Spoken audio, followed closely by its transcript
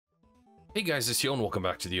Hey guys, it's Yo and welcome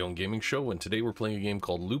back to the Own Gaming Show, and today we're playing a game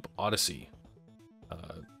called Loop Odyssey.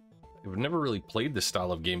 I've never really played this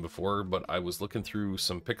style of game before, but I was looking through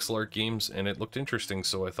some pixel art games and it looked interesting,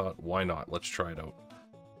 so I thought, why not? Let's try it out.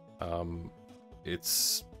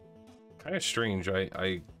 It's kind of strange.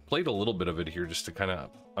 I played a little bit of it here just to kind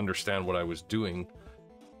of understand what I was doing.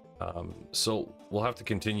 So we'll have to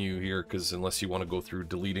continue here, because unless you want to go through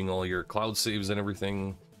deleting all your cloud saves and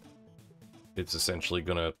everything, it's essentially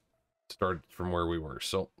gonna start from where we were.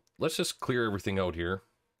 So let's just clear everything out here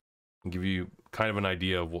and give you kind of an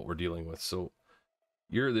idea of what we're dealing with. So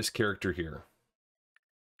you're this character here,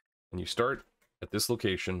 and you start at this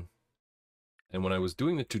location, and when I was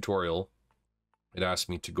doing the tutorial, it asked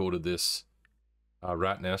me to go to this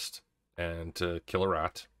rat nest and to kill a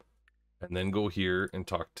rat, and then go here and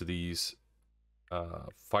talk to these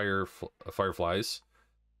fireflies.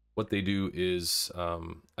 What they do is,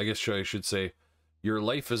 I guess I should say, your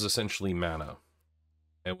life is essentially mana.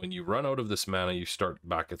 And when you run out of this mana, you start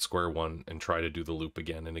back at square one and try to do the loop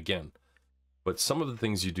again and again. But some of the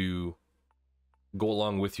things you do go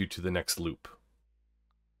along with you to the next loop.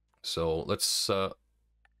 So let's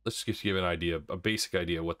just give you an idea, a basic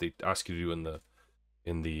idea of what they ask you to do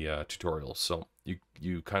in the tutorial. So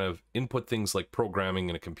you kind of input things like programming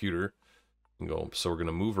in a computer and go, so we're going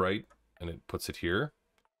to move right, and it puts it here,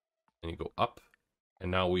 and you go up, and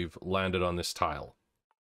now we've landed on this tile.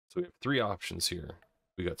 So we have three options here.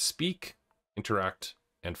 We got speak, interact,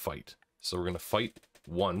 and fight. So we're going to fight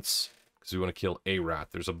once because we want to kill a rat.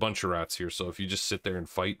 There's a bunch of rats here, so if you just sit there and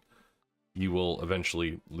fight, you will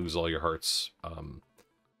eventually lose all your hearts. In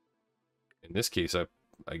this case,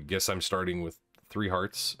 I guess I'm starting with 3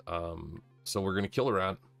 hearts. So we're going to kill a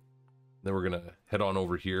rat. Then we're going to head on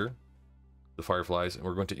over here, the fireflies, and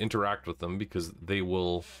we're going to interact with them because they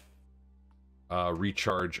will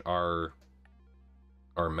recharge our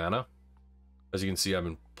mana. As you can see, I've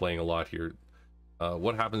been playing a lot here.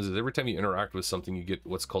 What happens is every time you interact with something, you get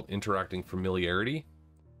what's called interacting familiarity,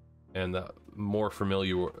 and the more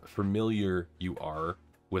familiar you are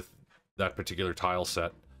with that particular tile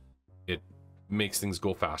set, it makes things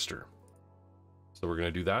go faster. So we're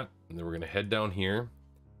going to do that, and then we're going to head down here,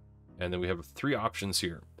 and then we have 3 options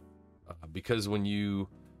here, because when you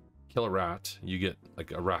kill a rat, you get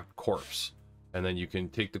like a rat corpse. And then you can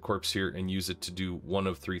take the corpse here and use it to do one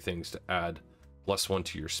of 3 things: to add +1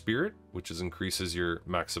 to your spirit, which increases your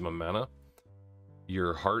maximum mana;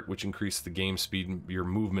 your heart, which increases the game speed, your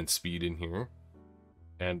movement speed in here;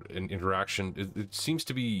 and an interaction. It seems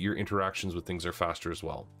to be your interactions with things are faster as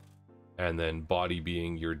well. And then body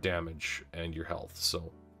being your damage and your health.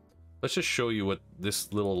 So let's just show you what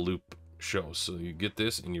this little loop shows. So you get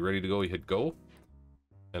this and you're ready to go, you hit go.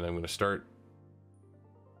 And I'm going to start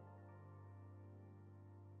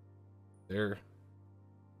there,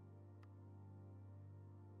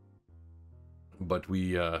 but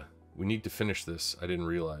we need to finish this. I didn't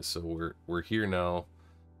realize. So we're here now,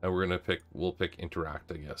 and we'll pick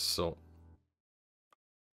interact, I guess. So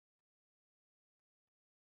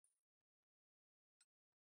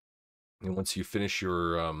and once you finish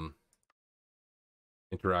your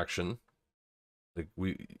interaction, like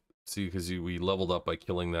we see, because we leveled up by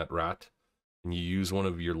killing that rat, and you use one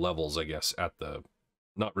of your levels, I guess, at the,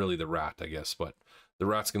 not really the rat, I guess, but the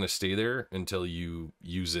rat's going to stay there until you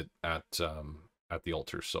use it at the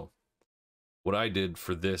altar. So what I did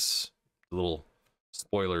for this, little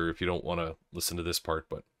spoiler if you don't want to listen to this part,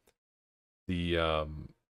 but the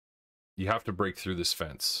you have to break through this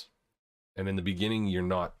fence, and in the beginning you're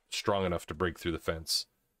not strong enough to break through the fence,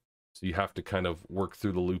 so you have to kind of work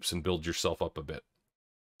through the loops and build yourself up a bit.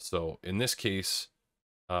 So in this case,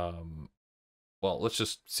 well, let's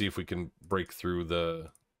just see if we can break through the...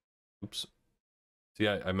 Oops. See,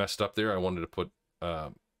 I messed up there. I wanted to put...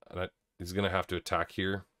 he's going to have to attack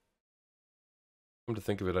here. Come to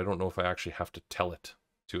think of it, I don't know if I actually have to tell it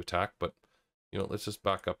to attack, but, you know, let's just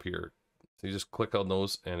back up here. So you just click on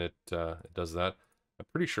those, and it does that. I'm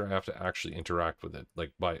pretty sure I have to actually interact with it.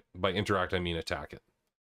 Like, by interact, I mean attack it.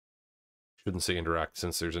 Shouldn't say interact,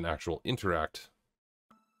 since there's an actual interact.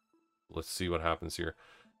 Let's see what happens here.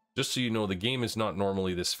 Just so you know, the game is not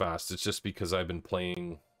normally this fast. It's just because I've been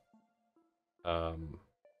playing for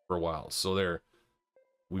a while. So there,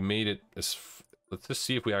 we made it. Let's just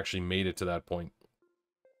see if we actually made it to that point.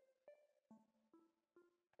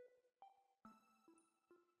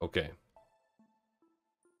 Okay.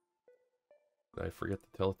 Did I forget to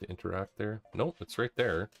tell it to interact there? Nope, it's right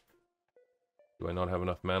there. Do I not have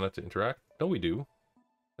enough mana to interact? No, we do.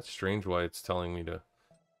 That's strange why it's telling me to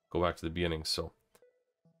go back to the beginning. So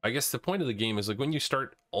I guess the point of the game is, like, when you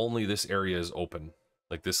start, only this area is open,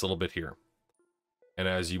 like this little bit here. and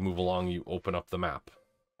as you move along, you open up the map.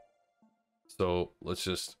 So let's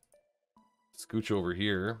just scooch over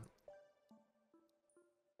here.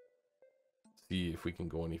 See if we can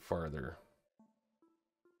go any farther.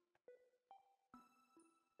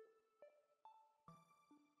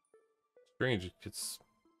 Strange, it's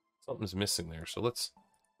something's missing there. So let's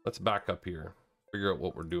back up here. Figure out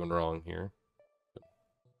what we're doing wrong here.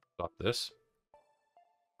 Stop this.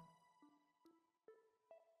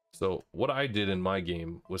 So what I did in my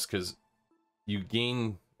game was, because you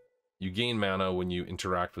gain mana when you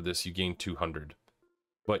interact with this, you gain 200,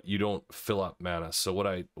 but you don't fill up mana. So what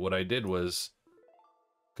I did was,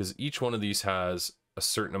 because each one of these has a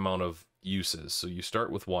certain amount of uses, so you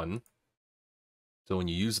start with 1. So when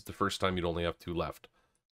you use it the first time, you'd only have 2 left.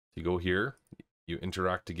 So you go here, you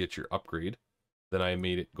interact to get your upgrade. Then I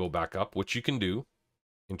made it go back up, which you can do.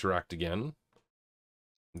 Interact again.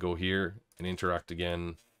 Go here and interact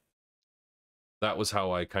again. That was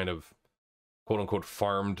how I kind of, quote-unquote,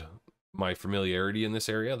 farmed my familiarity in this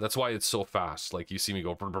area. That's why it's so fast. Like, you see me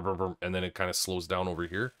go, brr, brr, brr, brr, and then it kind of slows down over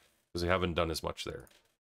here, because I haven't done as much there.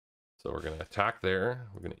 So we're going to attack there,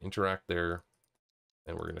 we're going to interact there,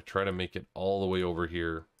 and we're going to try to make it all the way over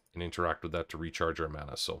here and interact with that to recharge our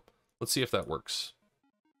mana. So let's see if that works.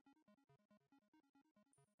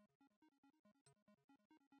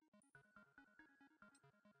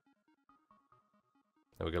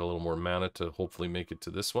 Now we got a little more mana to hopefully make it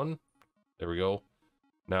to this one. There we go.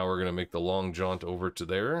 Now we're going to make the long jaunt over to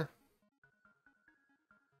there.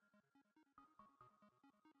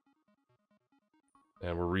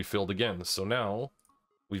 And we're refilled again. So now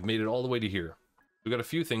we've made it all the way to here. We've got a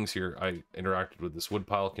few things here. I interacted with this wood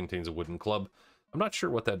pile, contains a wooden club. I'm not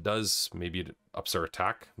sure what that does. Maybe it ups our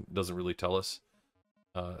attack. It doesn't really tell us.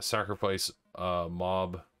 Sacrifice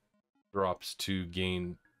mob drops to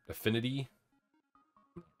gain affinity.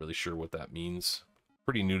 Not really sure what that means.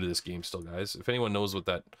 Pretty new to this game still, guys. If anyone knows what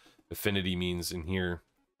that affinity means in here,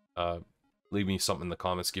 leave me something in the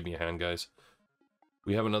comments. Give me a hand, guys.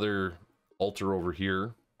 We have another altar over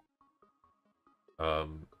here.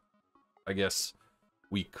 I guess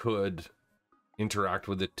we could interact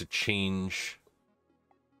with it to change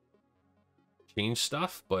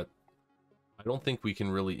stuff, but I don't think we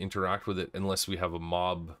can really interact with it unless we have a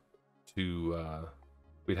mob to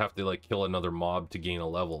we'd have to like kill another mob to gain a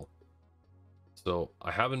level. So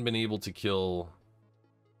I haven't been able to kill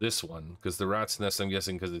this one because the rat's nest, I'm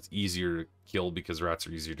guessing because it's easier to kill, because rats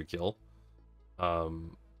are easier to kill.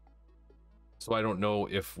 So I don't know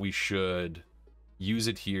if we should use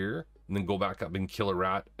it here and then go back up and kill a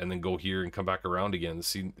rat and then go here and come back around again.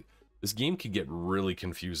 See, this game could get really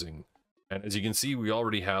confusing. And as you can see, we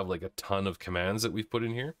already have like a ton of commands that we've put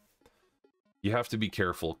in here. You have to be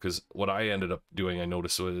careful, because what I ended up doing, I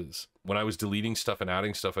noticed, was when I was deleting stuff and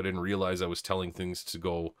adding stuff, I didn't realize I was telling things to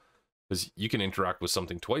go, because you can interact with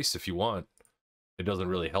something twice if you want. It doesn't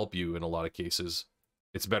really help you in a lot of cases.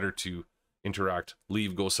 It's better to interact,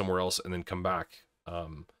 leave, go somewhere else, and then come back.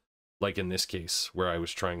 Like in this case, where I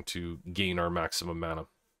was trying to gain our maximum mana.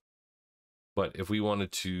 But if we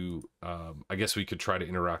wanted to, I guess we could try to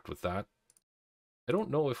interact with that. I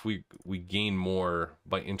don't know if we gain more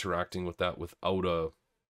by interacting with that without a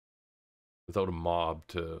mob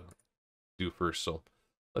to do first. So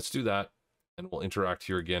let's do that, and we'll interact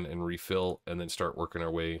here again and refill, and then start working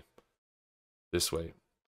our way this way.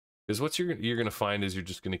 Because what you're going to find is you're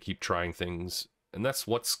just going to keep trying things, and that's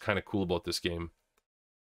what's kind of cool about this game.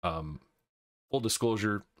 Full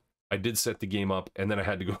disclosure, I did set the game up, and then I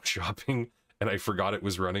had to go shopping, and I forgot it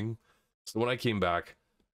was running. So when I came back,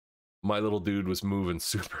 my little dude was moving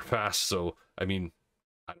super fast. So, I mean,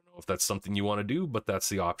 I don't know if that's something you want to do, but that's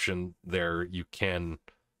the option there. You can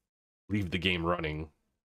leave the game running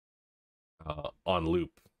on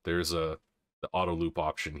loop. There's the auto loop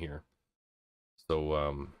option here.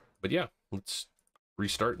 So, but yeah, let's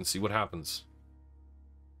restart and see what happens.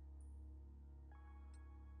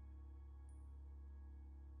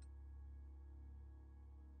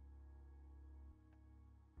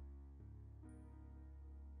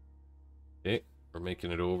 Okay, we're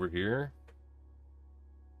making it over here.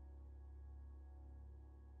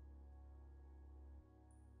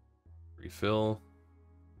 Refill.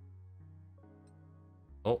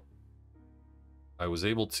 Oh, I was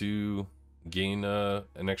able to gain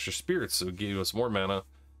an extra spirit, so it gave us more mana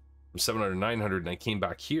from 700 to 900, and I came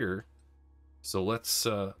back here. So let's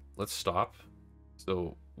stop.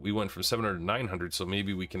 So we went from 700 to 900, so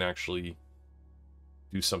maybe we can actually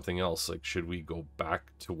do something else. Like, should we go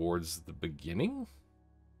back towards the beginning?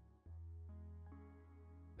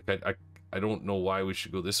 Like, I don't know why we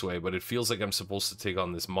should go this way, but it feels like I'm supposed to take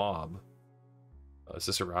on this mob. Is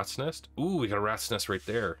this a rat's nest? Ooh, we got a rat's nest right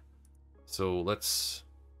there. So let's...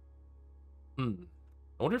 I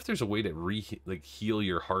wonder if there's a way to heal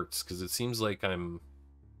your hearts, because it seems like I'm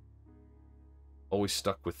always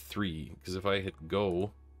stuck with 3. Because if I hit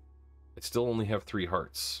go, I still only have 3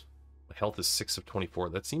 hearts. My health is 6 of 24.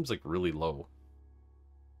 That seems like really low.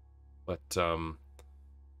 But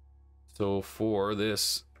so for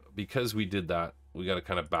this, because we did that, we got to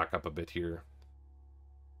kind of back up a bit here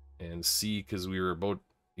and see, because we were about,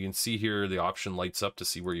 you can see here the option lights up to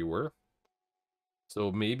see where you were.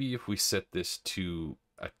 So maybe if we set this to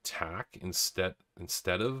attack instead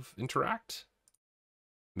of interact,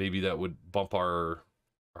 maybe that would bump our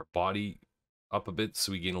body up a bit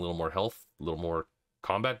so we gain a little more health, a little more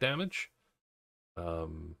combat damage.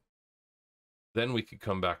 Then we could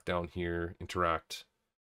come back down here, interact,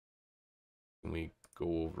 and we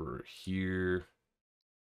go over here,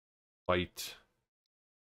 fight,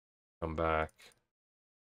 come back,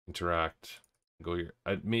 interact, go here.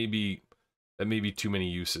 That may be too many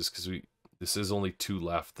uses, because this is only 2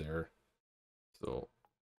 left there. So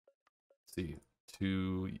let's see,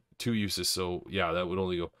 two uses. So yeah, that would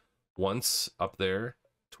only go once up there,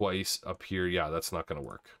 twice up here. Yeah, that's not gonna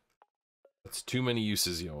work. That's too many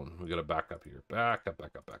uses, Yon. We gotta back up here. Back up,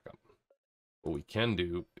 back up, back up. What we can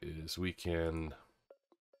do is we can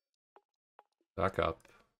back up,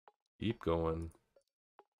 keep going.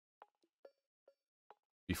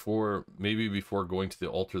 Maybe before going to the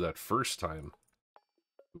altar that first time.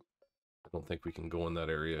 I don't think we can go in that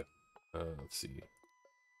area. Let's see.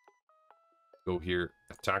 Go here,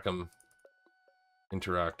 attack them,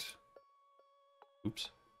 interact. Oops.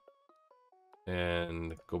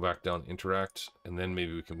 And go back down, interact, and then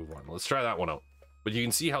maybe we can move on. Let's try that one out. But you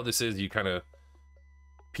can see how this is. You kind of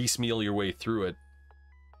piecemeal your way through it.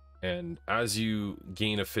 And as you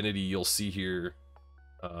gain affinity, you'll see here,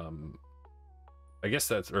 I guess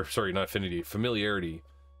that's, or sorry, not affinity, familiarity.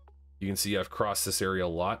 You can see I've crossed this area a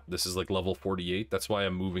lot. This is like level 48. That's why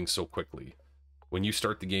I'm moving so quickly. When you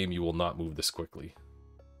start the game, you will not move this quickly.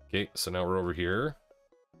 Okay, so now we're over here.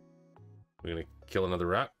 We're gonna kill another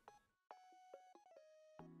rat.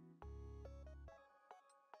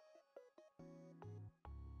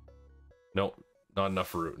 No, not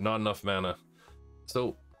enough root, not enough mana.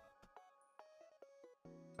 So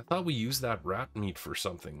I thought we used that rat meat for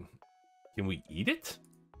something. Can we eat it?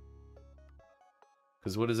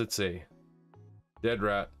 Because what does it say? Dead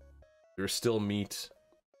rat. There's still meat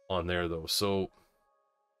on there though. So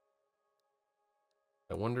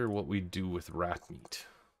I wonder what we do with rat meat.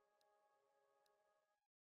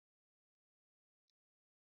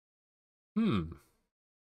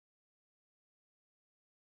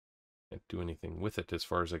 Can't do anything with it as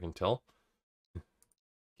far as I can tell.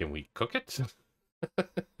 Can we cook it?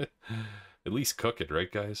 At least cook it,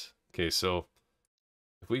 right guys? Okay, so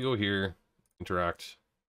if we go here, interact,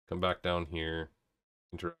 come back down here,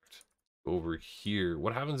 interact, go over here.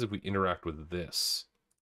 What happens if we interact with this?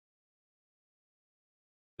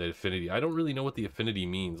 The affinity. I don't really know what the affinity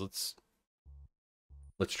means.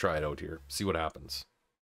 Let's try it out here. See what happens.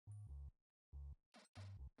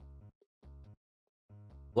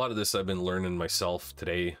 A lot of this I've been learning myself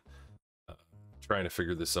today, trying to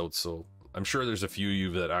figure this out. So I'm sure there's a few of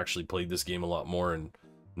you that actually played this game a lot more and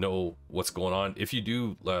know what's going on. If you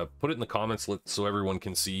do, put it in the comments so everyone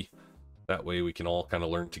can see. That way we can all kind of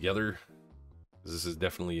learn together. This is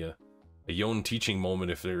definitely a Yon teaching moment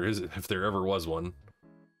if there ever was one.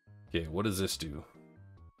 Okay, what does this do?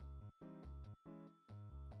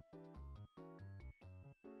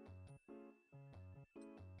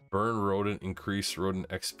 Burn rodent, increase rodent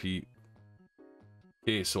XP.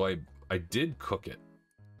 Okay, so I did cook it.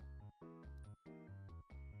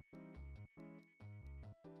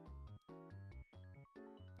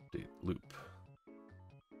 Update loop.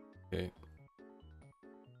 Okay.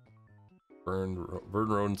 Burn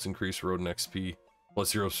rodents, increase rodent XP.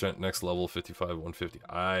 Plus 0% next level, 55, 150.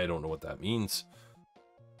 I don't know what that means.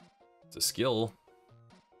 It's a skill.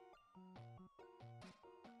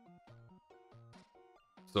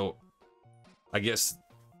 So, I guess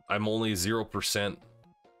I'm only 0%.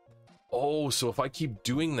 Oh, so if I keep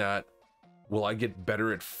doing that, will I get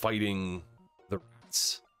better at fighting the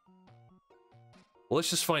rats? Well, let's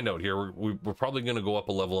just find out here. We're probably going to go up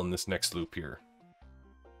a level in this next loop here.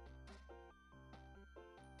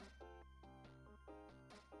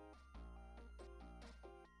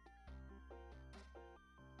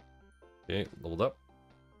 Okay, leveled up.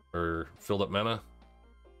 Or filled up mana.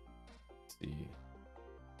 Let's see.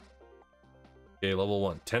 Okay, level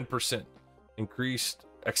 1. 10% increased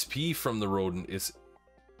XP from the rodent is...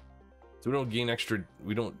 So we don't gain extra...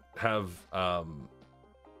 We don't have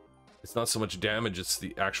It's not so much damage, it's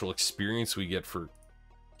the actual experience we get for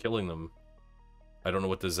killing them. I don't know,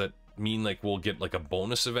 what does that mean? Like, we'll get like a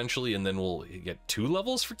bonus eventually, and then we'll get 2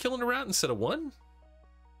 levels for killing a rat instead of 1?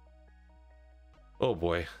 Oh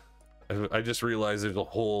boy. I just realized there's a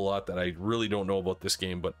whole lot that I really don't know about this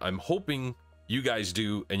game, but I'm hoping you guys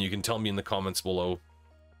do, and you can tell me in the comments below.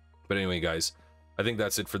 But anyway, guys, I think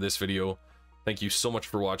that's it for this video. Thank you so much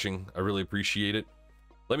for watching. I really appreciate it.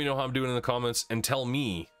 Let me know how I'm doing in the comments, and tell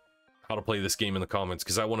me how to play this game in the comments,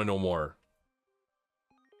 because I want to know more.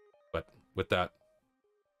 But with that,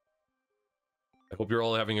 I hope you're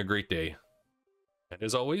all having a great day. And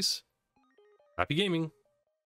as always, happy gaming!